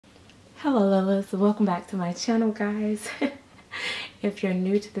Hello lovers, welcome back to my channel guys. If you're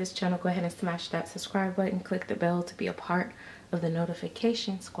new to this channel, go ahead and smash that subscribe button, click the bell to be a part of the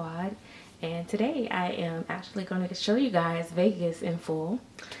notification squad. And today I am actually going to show you guys Vegas in full.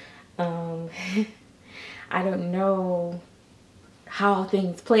 I don't know how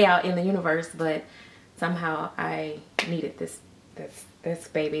things play out in the universe, but somehow I needed this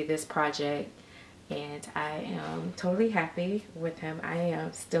baby, this project. And I am totally happy with him. I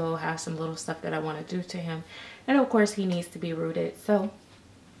still have some little stuff that I want to do to him. And of course, he needs to be rooted. So,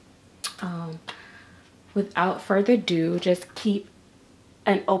 without further ado, just keep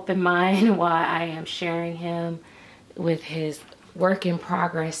an open mind while I am sharing him with his work in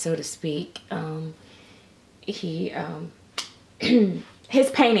progress, so to speak. His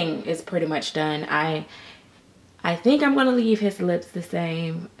painting is pretty much done. I think I'm going to leave his lips the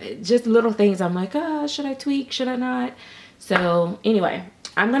same. Just little things I'm like, oh, should I tweak? Should I not? So anyway,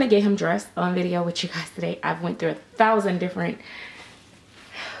 I'm going to get him dressed on video with you guys today. I've went through 1,000 different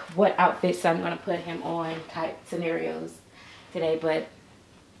what outfits I'm going to put him on type scenarios today. But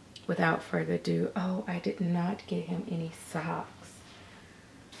without further ado, oh, I did not get him any socks.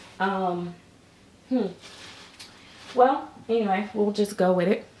 Well, anyway, we'll just go with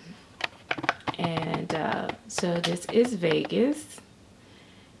it. And so this is Vegas.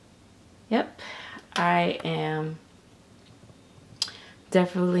 Yep, I am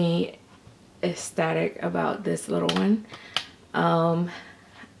definitely ecstatic about this little one.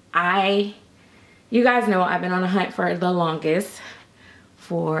 You guys know I've been on a hunt for the longest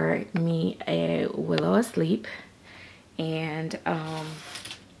for me a Willow asleep, and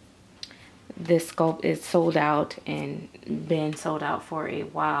this sculpt is sold out and been sold out for a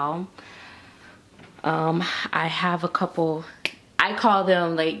while. I have a couple, I call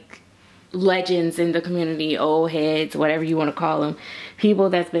them like legends in the community, old heads, whatever you want to call them. People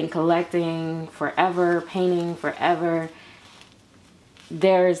that's been collecting forever, painting forever.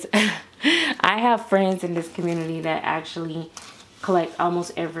 I have friends in this community that actually collect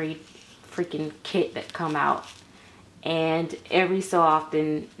almost every freaking kit that come out. And every so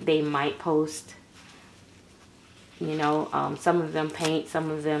often they might post, you know, some of them paint, some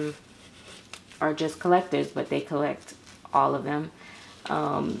of them are just collectors, but they collect all of them.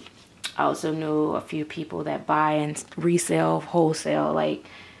 I also know a few people that buy and resell wholesale. Like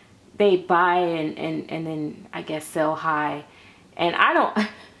they buy and then I guess sell high. And I don't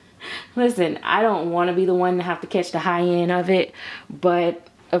listen, I don't want to be the one to have to catch the high end of it, but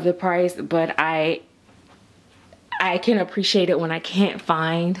of the price, but I can appreciate it when I can't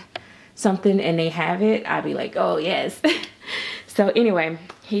find something and they have it. I'd be like, oh yes. So anyway,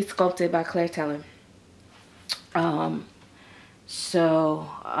 he's sculpted by Claire Teller.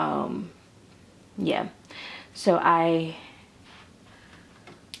 Yeah. So I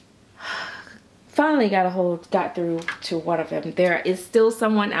finally got through to one of them. There is still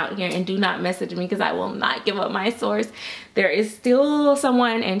someone out here, and do not message me because I will not give up my source. There is still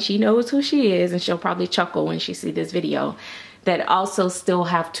someone, and she knows who she is, and she'll probably chuckle when she sees this video, that also still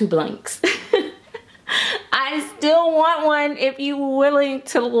have 2 blanks. I still want one if you're willing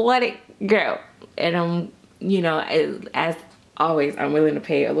to let it go. And I'm, you know, as always, I'm willing to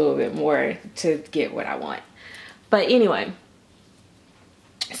pay a little bit more to get what I want. But anyway,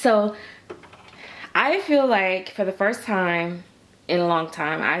 so I feel like for the first time in a long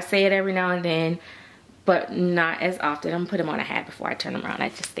time, I say it every now and then, but not as often. I'm gonna put them on a hat before I turn them around. I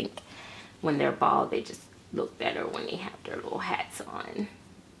just think when they're bald, they just look better when they have their little hats on.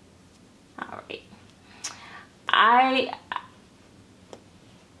 All right.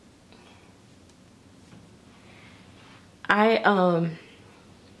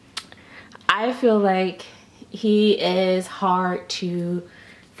 I feel like he is hard to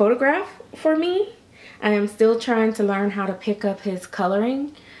photograph for me. I am still trying to learn how to pick up his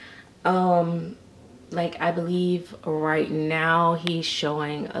coloring. Like I believe right now he's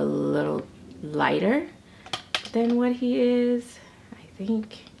showing a little lighter than what he is, I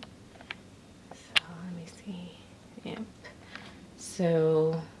think. Yep.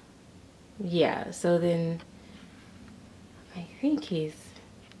 So yeah, so then I think he's,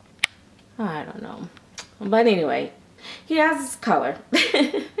 I don't know, but anyway, he has his color.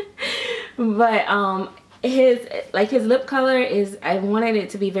 But his lip color is, I wanted it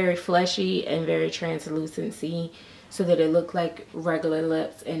to be very fleshy and very translucency so that it looked like regular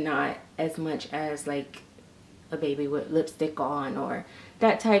lips and not as much as like a baby with lipstick on or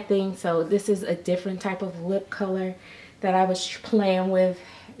that type thing. So this is a different type of lip color that I was playing with.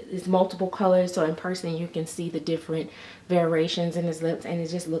 It's multiple colors, so in person you can see the different variations in his lips, and it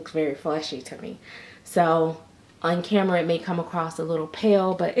just looks very fleshy to me. So On camera it may come across a little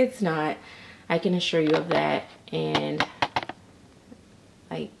pale, but it's not. I can assure you of that. And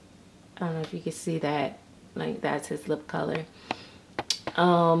like, I don't know if you can see that, like that's his lip color.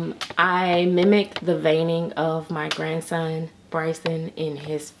 I mimic the veining of my grandson Bryson in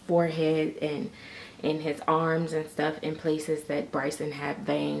his forehead and in his arms and stuff, in places that Bryson had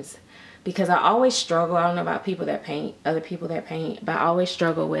veins, because I always struggle. I don't know about people that paint, other people that paint, but I always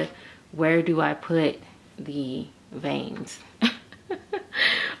struggle with where do I put the veins.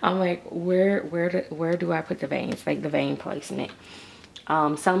 I'm like, where do I put the veins, like the vein placement.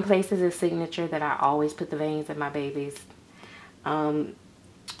 Some places is signature that I always put the veins in my babies. One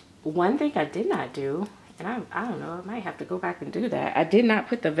thing I did not do, and I don't know, I might have to go back and do that. I did not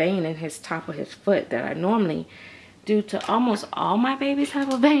put the vein in his top of his foot that I normally do to almost all my babies.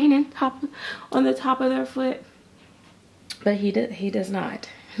 Have a vein on the top of their foot, but he does not.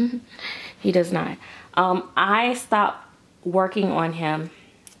 He does not. I stopped working on him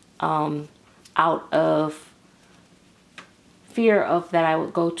out of fear of that I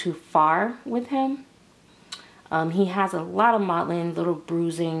would go too far with him. He has a lot of mottling, little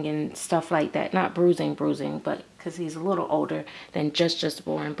bruising and stuff like that. Not bruising, but because he's a little older than just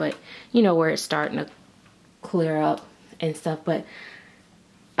born. But you know, where it's starting to clear up and stuff. But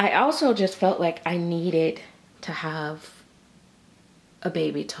I also just felt like I needed to have a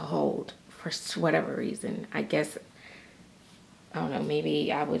baby to hold for whatever reason. I guess, I don't know,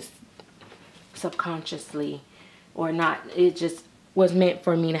 maybe I was subconsciously or not. It just was meant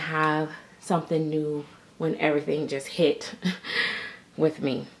for me to have something new when everything just hit with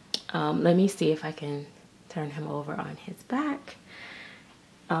me. Let me see if I can turn him over on his back.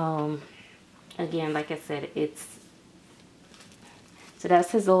 Again, like I said, so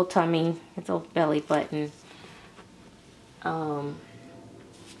that's his old tummy, his old belly button.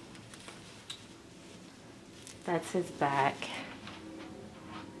 That's his back.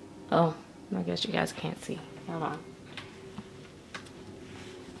 Oh, I guess you guys can't see. Hold on.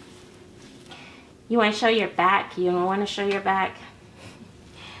 You want to show your back? You don't want to show your back?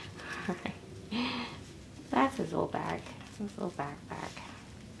 That's his little back. His little backpack.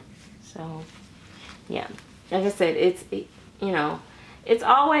 So, yeah. Like I said, you know, it's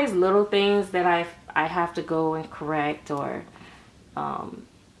always little things that I have to go and correct or,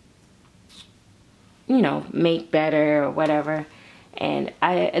 you know, make better or whatever. And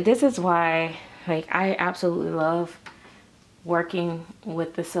this is why, like, I absolutely love working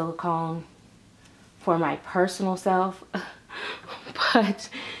with the silicone for my personal self, but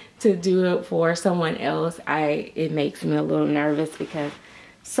to do it for someone else, it makes me a little nervous because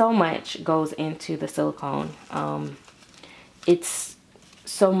so much goes into the silicone. It's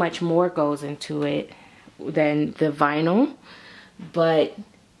so much more goes into it than the vinyl, but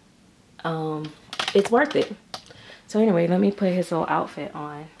it's worth it. So anyway, let me put his little outfit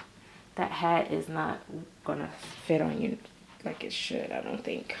on. That hat is not gonna fit on you like it should, I don't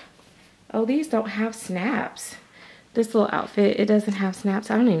think. Oh, these don't have snaps. This little outfit, it doesn't have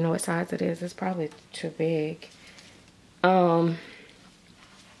snaps. I don't even know what size it is. It's probably too big. But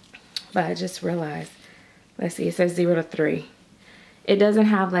I just realized, let's see, it says 0 to 3. It doesn't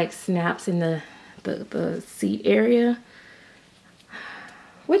have like snaps in the seat area,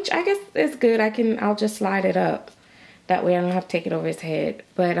 which I guess is good. I'll just slide it up. That way I don't have to take it over his head.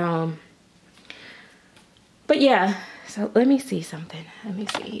 But yeah. So let me see something. Let me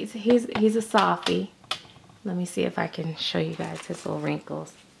see. He's a softie. Let me see if I can show you guys his little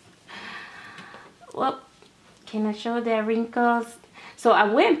wrinkles. Well, can I show their wrinkles? So I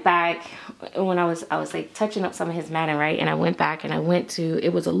went back when I was like touching up some of his matting, right? And I went back and I went to,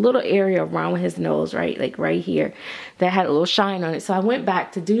 it was a little area around his nose, right? Like right here that had a little shine on it. So I went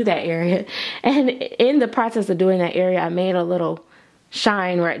back to do that area. And in the process of doing that area, I made a little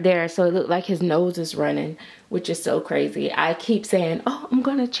shine right there, so it looked like his nose is running, which is so crazy. I keep saying, oh, I'm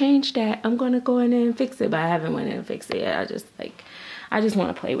gonna change that, I'm gonna go in there and fix it, but I haven't went in and fixed it yet. I just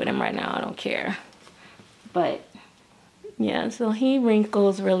want to play with him right now. I don't care. But yeah, so he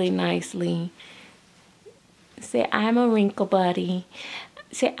wrinkles really nicely. Say, I'm a wrinkle buddy.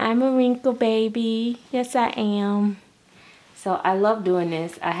 Say, I'm a wrinkle baby. Yes, I am. So I love doing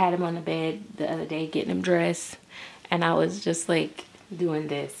this. I had him on the bed the other day getting him dressed, and I was just like doing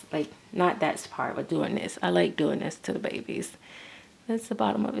this, like not that part, but doing this. I like doing this to the babies. That's the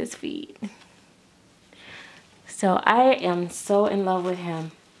bottom of his feet. So I am so in love with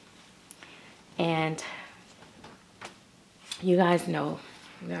him. And you guys know,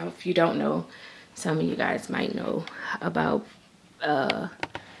 now if you don't know, some of you guys might know about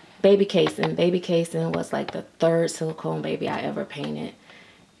baby casing. Baby casing was like the 3rd silicone baby I ever painted.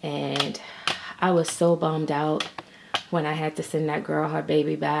 And I was so bummed out when I had to send that girl her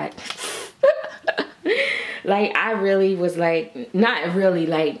baby back. Like, I really was like, not really,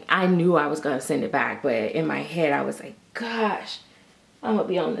 like, I knew I was going to send it back. But in my head, I was like, gosh, I'm going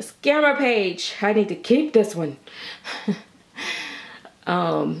to be on the scammer page. I need to keep this one.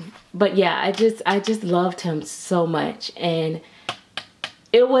 But yeah, I just loved him so much. And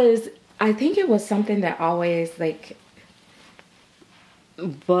it was, I think it was something that always, like,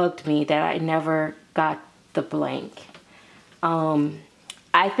 bugged me that I never got the blank.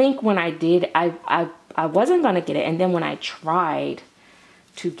 I think when I did, I wasn't gonna get it, and then when I tried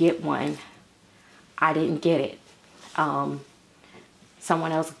to get one, I didn't get it.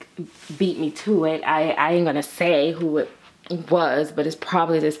 Someone else beat me to it. I ain't gonna say who it was, but it's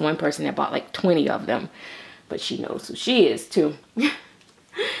probably this one person that bought like 20 of them, but she knows who she is too.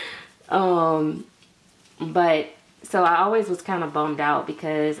 But so I always was kind of bummed out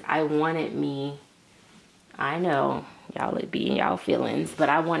because I wanted me, I know y'all would be in y'all feelings, but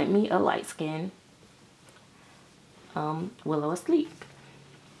I wanted me a light skin Willow asleep.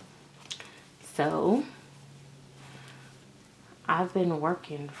 So I've been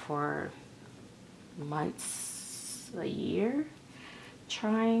working for months, a year,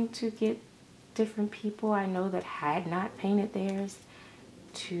 trying to get different people I know that had not painted theirs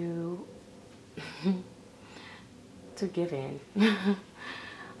to to give in.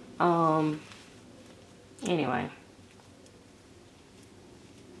 Anyway,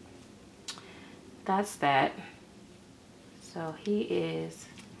 that's that. So he is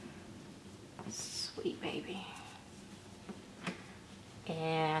a sweet baby,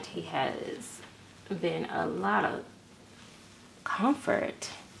 and he has been a lot of comfort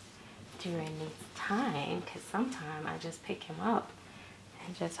during this time, because sometimes I just pick him up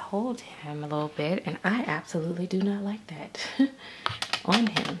and just hold him a little bit, and I absolutely do not like that on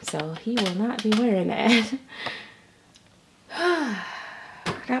him, so he will not be wearing that.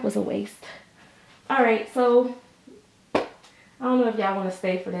 That was a waste. All right, so I don't know if y'all want to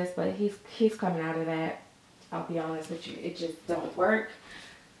stay for this, but he's coming out of that. I'll be honest with you, it just don't work.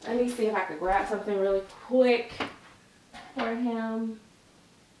 Let me see if I could grab something really quick for him.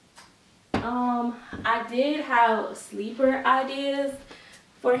 I did have sleeper ideas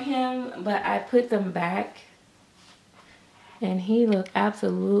for him, but I put them back and he looked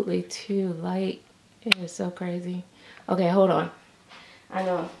absolutely too light. It is so crazy. Okay, hold on. I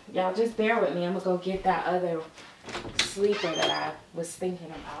know, y'all just bear with me. I'm gonna go get that other sleeper that I was thinking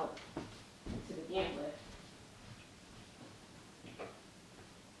about to begin with.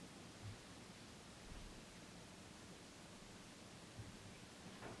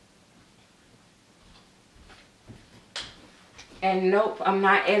 And nope, I'm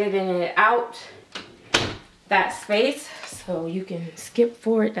not editing it out, that space, so you can skip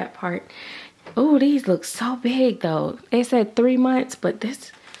forward that part. Oh, these look so big though. They said 3 months, but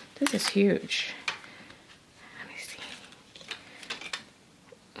this is huge. Let me see.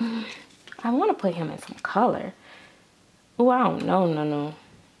 I want to put him in some color. Oh, I don't know, no.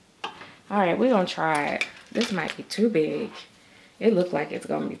 All right, we're gonna try it. This might be too big. It looked like it's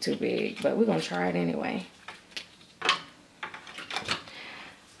gonna be too big, but we're gonna try it anyway.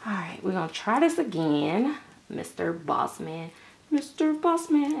 All right, we're gonna try this again. Mr. Bossman, Mr.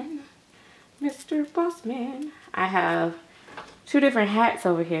 Bossman, Mr. Bossman. I have 2 different hats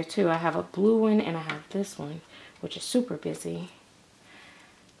over here too. I have a blue one and I have this one, which is super busy.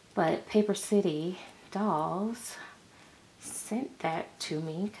 But Paper City Dolls sent that to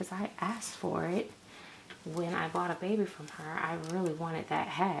me because I asked for it when I bought a baby from her. I really wanted that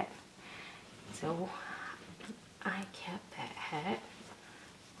hat, so I kept that hat.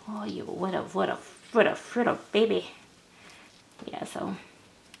 Oh, you what a baby. Yeah,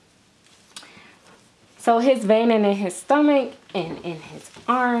 so his veining in his stomach and in his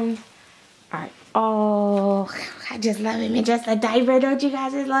arms are all, I just love him in just a diaper. Don't you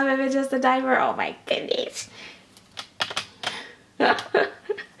guys just love him in just a diaper? Oh my goodness.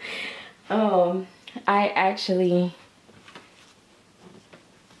 I actually,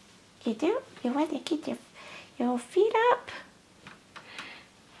 you do? You want to get your feet up?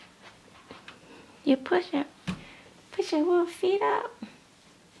 You push your little feet up.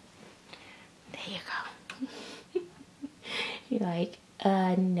 There you go. You're like,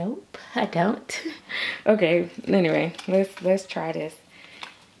 nope, I don't. Okay, anyway, let's try this.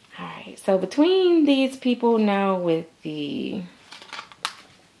 All right, so between these people now with the,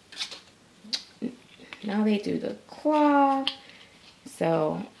 now they do the cloth.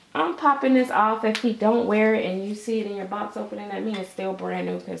 So I'm popping this off. If he don't wear it and you see it in your box opening, that means it's still brand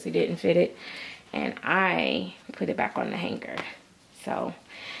new because he didn't fit it. And I put it back on the hanger. So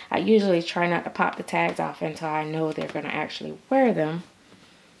I usually try not to pop the tags off until I know they're going to actually wear them,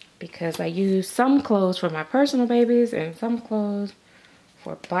 because I use some clothes for my personal babies and some clothes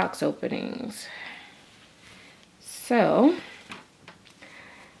for box openings. So,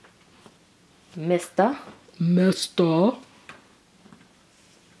 Mister.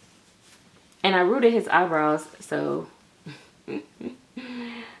 And I rooted his eyebrows, so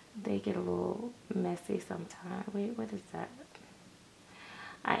they get a little messy sometimes. Wait, what is that?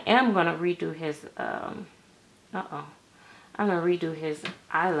 I am gonna redo his I'm gonna redo his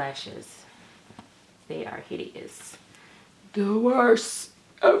eyelashes. They are hideous. The worst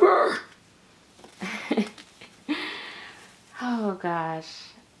ever. Oh gosh.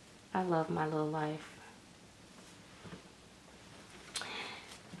 I love my little life.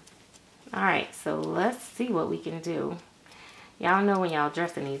 Alright, so let's see what we can do. Y'all know when y'all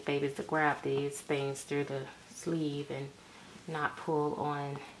dressing these babies to grab these things through the sleeve and not pull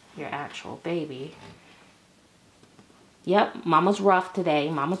on your actual baby. Yep, mama's rough today.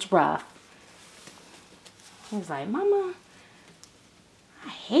 Mama's rough. He's like, Mama, I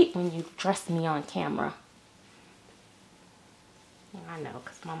hate when you dress me on camera. I know,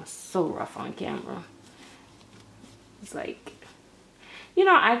 because mama's so rough on camera. It's like, you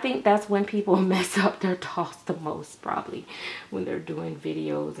know, I think that's when people mess up their dolls the most, probably. When they're doing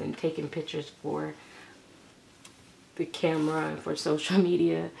videos and taking pictures for the camera and for social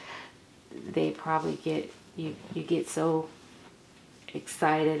media. They probably get, you get so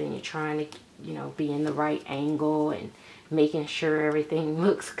excited and you're trying to, you know, be in the right angle and making sure everything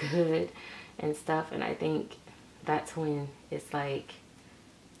looks good and stuff. And I think that's when it's like,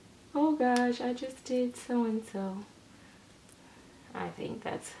 oh gosh, I just did so and so. I think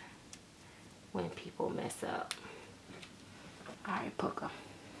that's when people mess up. Alright, Puka.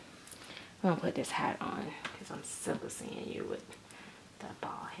 I'm gonna put this hat on because I'm sick of seeing you with that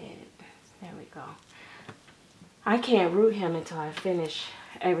bald head. There we go. I can't root him until I finish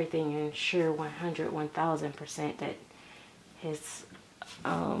everything and ensure 100-1000% that his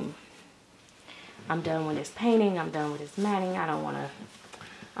I'm done with his painting, I'm done with his matting. I don't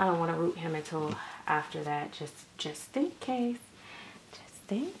wanna root him until after that, just in case.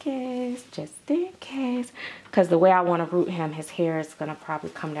 Just in case. Because the way I want to root him, his hair is going to probably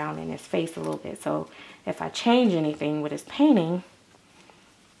come down in his face a little bit. So if I change anything with his painting,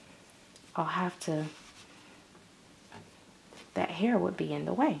 I'll have to, that hair would be in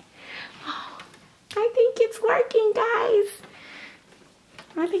the way. Oh, I think it's working, guys.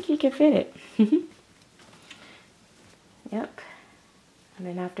 I think you can fit it. Yep. And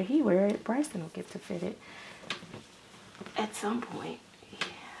then after he wears it, Bryson will get to fit it at some point.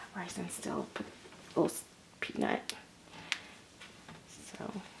 Bryson still put a little peanut. So,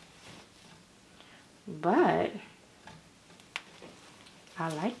 but I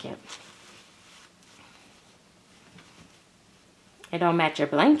like it. It don't match your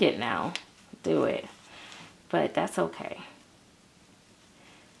blanket now. Do it. But that's okay.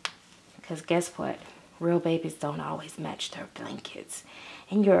 Because guess what? Real babies don't always match their blankets.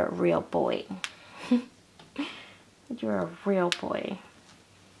 And you're a real boy. You're a real boy.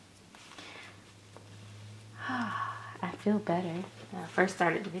 I feel better. When I first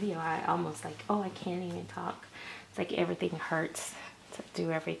started the video, I almost like, oh, I can't even talk. It's like everything hurts to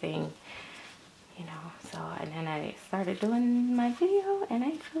do everything, you know. So, and then I started doing my video and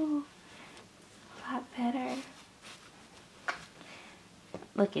I feel a lot better.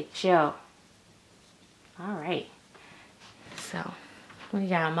 Look at you. All right. So, we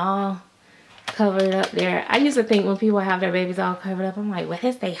got them all covered up there. I used to think when people have their babies all covered up, I'm like, what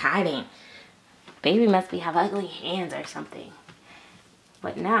is they hiding? Baby must have ugly hands or something.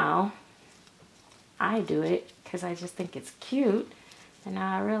 But now, I do it because I just think it's cute. And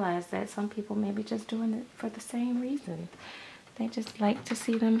now I realize that some people may be just doing it for the same reason. They just like to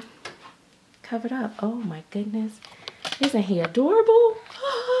see them covered up. Oh my goodness. Isn't he adorable?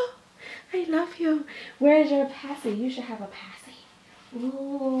 Oh, I love you. Where's your passy? You should have a passy.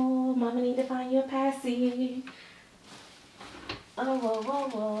 Ooh, mama need to find you a passy. Oh, whoa, whoa,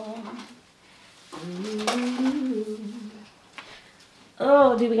 whoa. Ooh.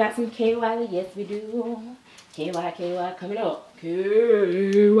 Oh, do we got some KY? Yes, we do. KY coming up.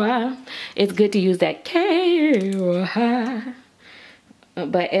 KY. It's good to use that KY.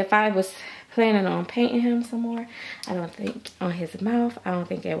 But if I was planning on painting him some more, I don't think on his mouth, I don't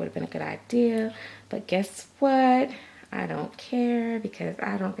think it would have been a good idea. But guess what? I don't care because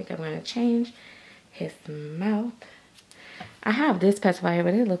I don't think I'm going to change his mouth. I have this pacifier,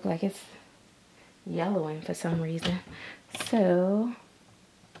 but it looks like it's yellowing for some reason. So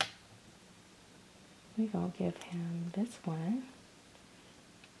we're gonna give him this one.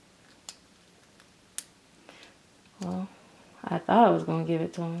 Well, I thought I was going to give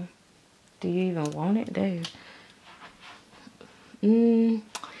it to him. Do you even want it? Dave?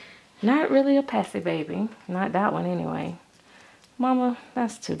 Not really a Pessy baby. Not that one anyway. Mama,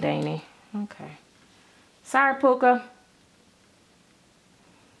 that's too dainty. Okay. Sorry, Puka.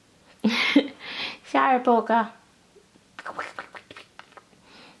 Sorry, Puka.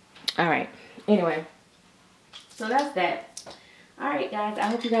 Alright. Anyway. So that's that. Alright, guys. I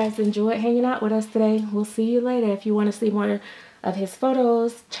hope you guys enjoyed hanging out with us today. We'll see you later. If you want to see more of his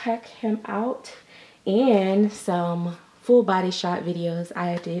photos, check him out. And some full body shot videos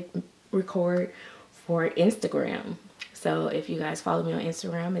I did record for Instagram. So if you guys follow me on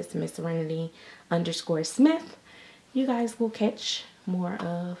Instagram, it's MsSerenity_Smith. You guys will catch more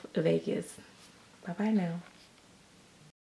of Vegas. Bye bye now.